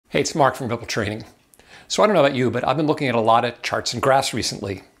Hey, it's Mark from Visual Training. So I don't know about you, but I've been looking at a lot of charts and graphs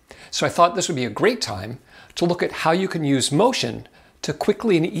recently. So I thought this would be a great time to look at how you can use motion to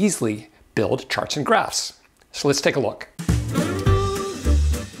quickly and easily build charts and graphs. So let's take a look.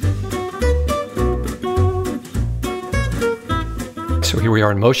 So here we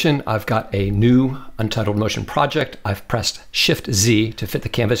are in Motion. I've got a new untitled Motion project. I've pressed Shift-Z to fit the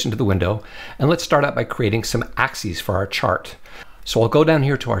canvas into the window. And let's start out by creating some axes for our chart. So I'll go down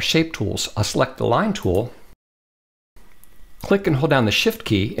here to our shape tools. I'll select the line tool, click and hold down the Shift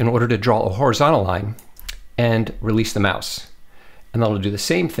key in order to draw a horizontal line, and release the mouse. And then I'll do the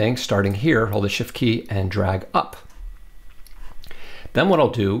same thing starting here, hold the Shift key and drag up. Then what I'll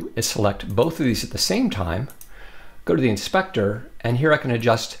do is select both of these at the same time, go to the inspector, and here I can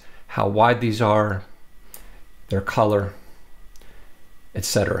adjust how wide these are, their color,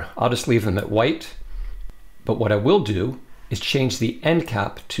 etc. I'll just leave them at white, but what I will do is change the end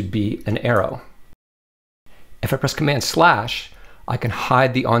cap to be an arrow. If I press Command/, I can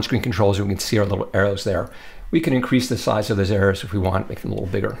hide the on-screen controls and we can see our little arrows there. We can increase the size of those arrows if we want, make them a little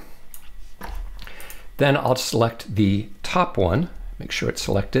bigger. Then I'll select the top one, make sure it's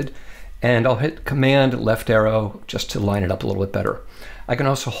selected, and I'll hit Command left arrow just to line it up a little bit better. I can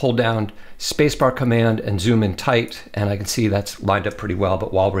also hold down spacebar command and zoom in tight, and I can see that's lined up pretty well,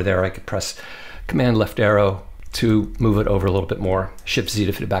 but while we're there I could press Command left arrow to move it over a little bit more, Shift-Z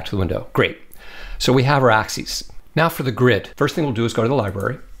to fit it back to the window. Great. So we have our axes. Now for the grid. First thing we'll do is go to the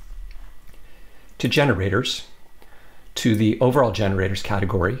library, to generators, to the overall generators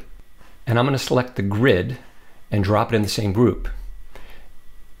category, and I'm going to select the grid and drop it in the same group.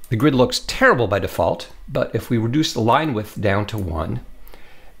 The grid looks terrible by default, but if we reduce the line width down to 1,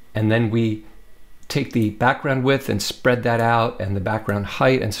 and then we take the background width and spread that out, and the background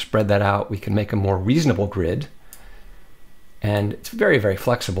height and spread that out, we can make a more reasonable grid. And it's very, very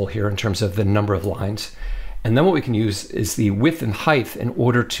flexible here in terms of the number of lines. And then what we can use is the width and height in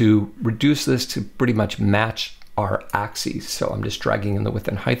order to reduce this to pretty much match our axes. So I'm just dragging in the width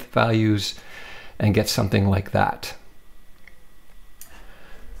and height values and get something like that.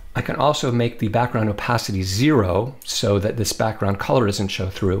 I can also make the background opacity 0 so that this background color doesn't show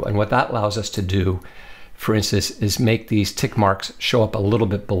through. And what that allows us to do, for instance, is make these tick marks show up a little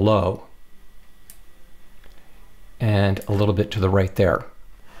bit below and a little bit to the right there.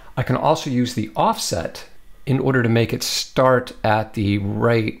 I can also use the offset in order to make it start at the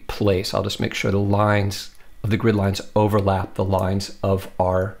right place. I'll just make sure the lines of the grid lines overlap the lines of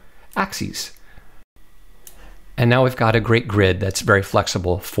our axes. And now we've got a great grid that's very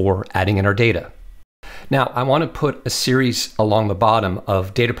flexible for adding in our data. Now I want to put a series along the bottom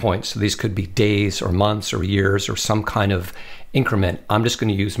of data points. So these could be days or months or years or some kind of increment. I'm just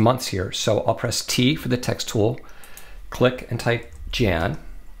going to use months here. So I'll press T for the text tool, click and type Jan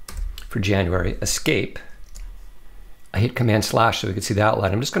for January, escape. I hit Command/ so we can see the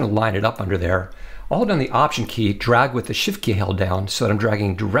outline. I'm just going to line it up under there. I'll hold down the Option key, drag with the Shift key held down so that I'm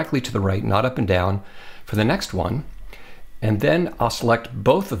dragging directly to the right, not up and down for the next one. And then I'll select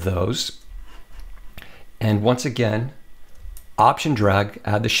both of those. And once again, Option drag,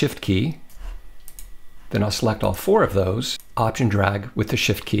 add the Shift key. Then I'll select all 4 of those, Option drag with the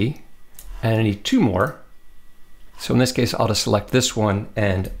Shift key. And I need 2 more. So in this case, I'll just select this one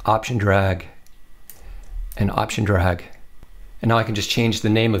and Option drag and Option drag. And now I can just change the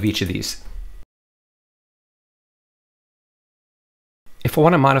name of each of these. If I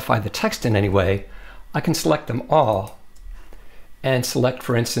want to modify the text in any way, I can select them all and select,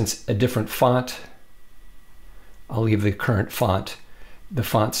 for instance, a different font. I'll leave the current font, the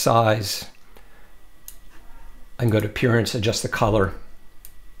font size. I can go to Appearance, adjust the color.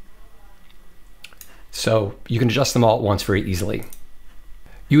 So you can adjust them all at once very easily.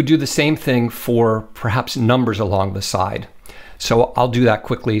 You would do the same thing for perhaps numbers along the side. So I'll do that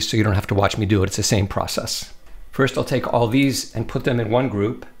quickly so you don't have to watch me do it. It's the same process. First, I'll take all these and put them in one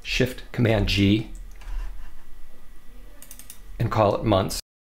group, Shift Command G, and call it months.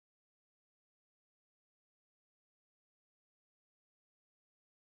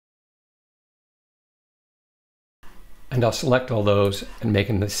 And I'll select all those and make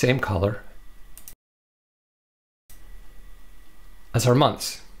them the same color as our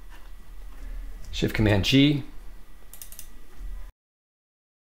months. Shift Command G.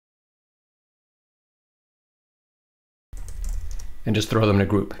 And just throw them in a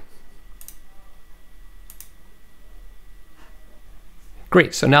group.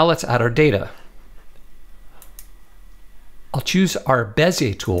 Great, so now let's add our data. I'll choose our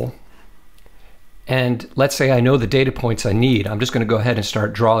Bezier tool, and let's say I know the data points I need. I'm just going to go ahead and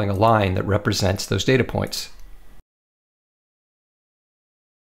start drawing a line that represents those data points.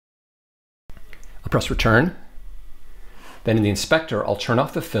 I'll press return. Then in the inspector, I'll turn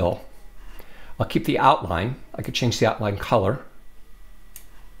off the fill. I'll keep the outline. I could change the outline color.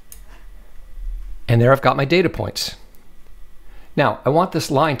 And there I've got my data points. Now, I want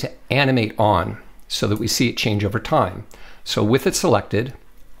this line to animate on so that we see it change over time. So with it selected,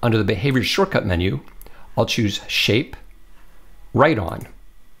 under the Behavior shortcut menu, I'll choose Shape, Right On.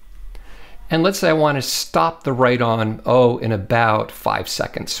 And let's say I want to stop the right on, in about 5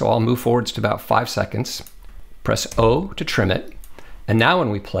 seconds. So I'll move forwards to about 5 seconds, press O to trim it. And now when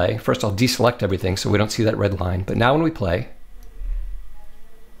we play, first I'll deselect everything so we don't see that red line. But now when we play,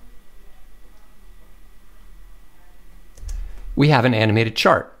 we have an animated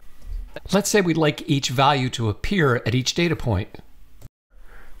chart. Let's say we'd like each value to appear at each data point.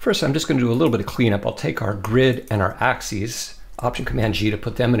 First, I'm just going to do a little bit of cleanup. I'll take our grid and our axes, Option Command G to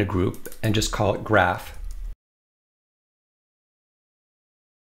put them in a group, and just call it graph.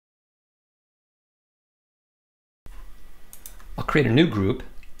 I'll create a new group,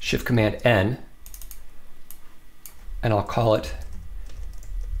 Shift Command N, and I'll call it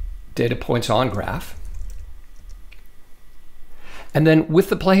Data Points on Graph. And then with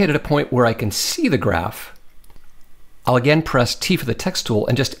the playhead at a point where I can see the graph, I'll again press T for the text tool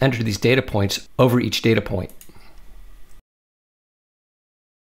and just enter these data points over each data point.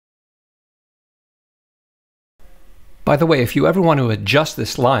 By the way, if you ever want to adjust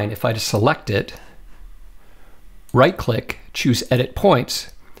this line, if I just select it, right-click, choose Edit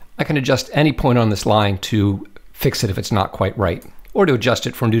Points, I can adjust any point on this line to fix it if it's not quite right, or to adjust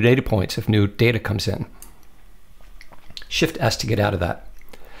it for new data points if new data comes in. Shift S to get out of that.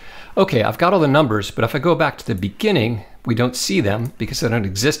 Okay, I've got all the numbers, but if I go back to the beginning, we don't see them because they don't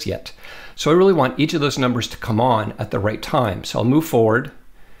exist yet. So I really want each of those numbers to come on at the right time. So I'll move forward,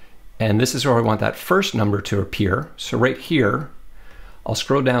 and this is where I want that first number to appear. So right here, I'll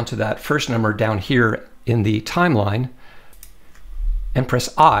scroll down to that first number down here in the timeline and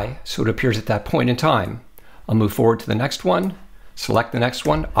press I so it appears at that point in time. I'll move forward to the next one, select the next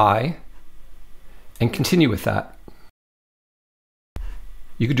one, I, and continue with that.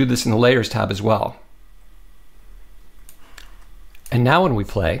 You could do this in the Layers tab as well. And now when we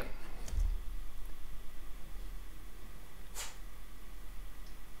play,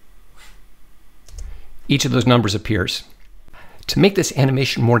 each of those numbers appears. To make this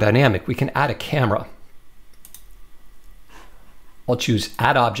animation more dynamic, we can add a camera. I'll choose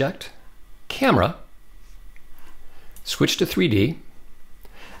Add Object, Camera, switch to 3D,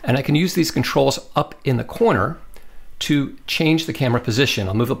 and I can use these controls up in the corner to change the camera position.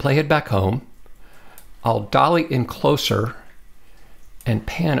 I'll move the playhead back home. I'll dolly in closer and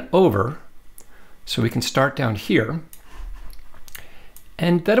pan over so we can start down here.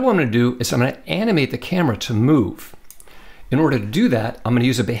 And then what I'm going to do is I'm going to animate the camera to move. In order to do that, I'm going to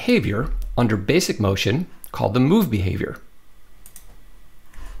use a behavior under Basic Motion called the Move behavior.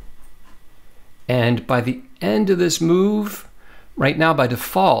 And by the end of this move, right now by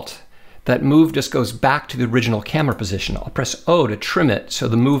default, that move just goes back to the original camera position. I'll press O to trim it so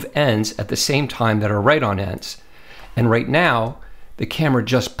the move ends at the same time that our right on ends. And right now, the camera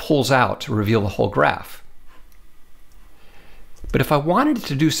just pulls out to reveal the whole graph. But if I wanted it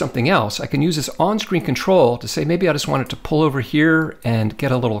to do something else, I can use this on-screen control to say maybe I just want it to pull over here and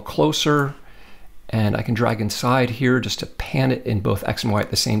get a little closer, and I can drag inside here just to pan it in both X and Y at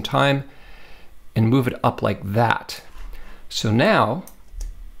the same time and move it up like that. So now,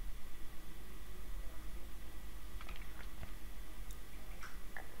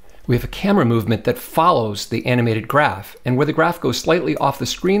 we have a camera movement that follows the animated graph. And where the graph goes slightly off the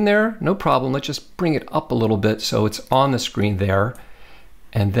screen there, no problem. Let's just bring it up a little bit so it's on the screen there.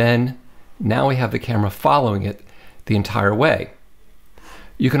 And then now we have the camera following it the entire way.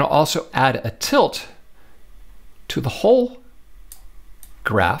 You can also add a tilt to the whole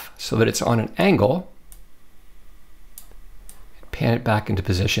graph so that it's on an angle. Pan it back into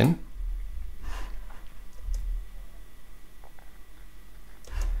position.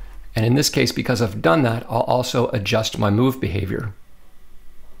 And in this case, because I've done that, I'll also adjust my move behavior.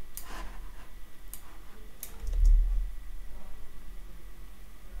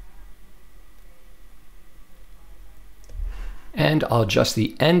 And I'll adjust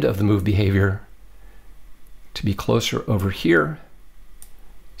the end of the move behavior to be closer over here.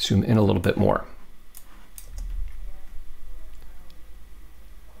 Zoom in a little bit more.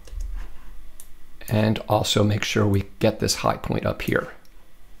 And also make sure we get this high point up here.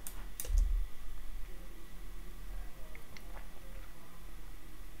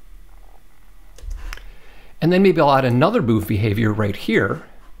 And then maybe I'll add another move behavior right here.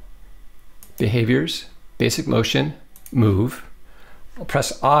 Behaviors, Basic Motion, Move. I'll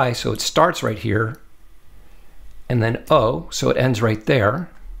press I so it starts right here, and then O so it ends right there.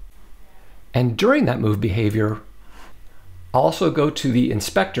 And during that move behavior, I'll also go to the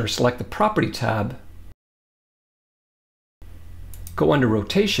inspector, select the property tab, go under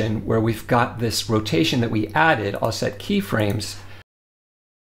rotation where we've got this rotation that we added. I'll set keyframes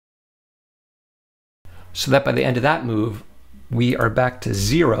so that by the end of that move, we are back to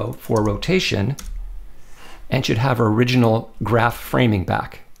 0 for rotation and should have our original graph framing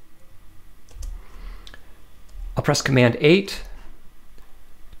back. I'll press Command 8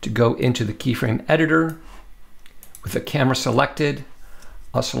 to go into the keyframe editor. With the camera selected,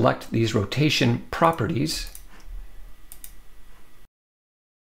 I'll select these rotation properties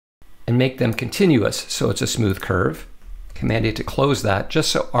and make them continuous so it's a smooth curve. Command 8 to close that,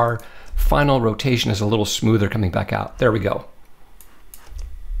 just so our final rotation is a little smoother coming back out. There we go.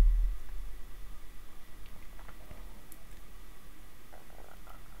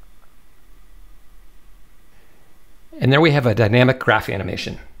 And there we have a dynamic graph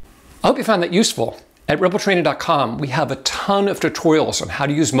animation. I hope you found that useful. At rebeltraining.com, we have a ton of tutorials on how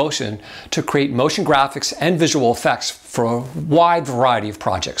to use motion to create motion graphics and visual effects for a wide variety of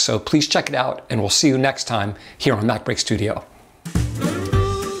projects. So please check it out, and we'll see you next time here on MacBreak Studio.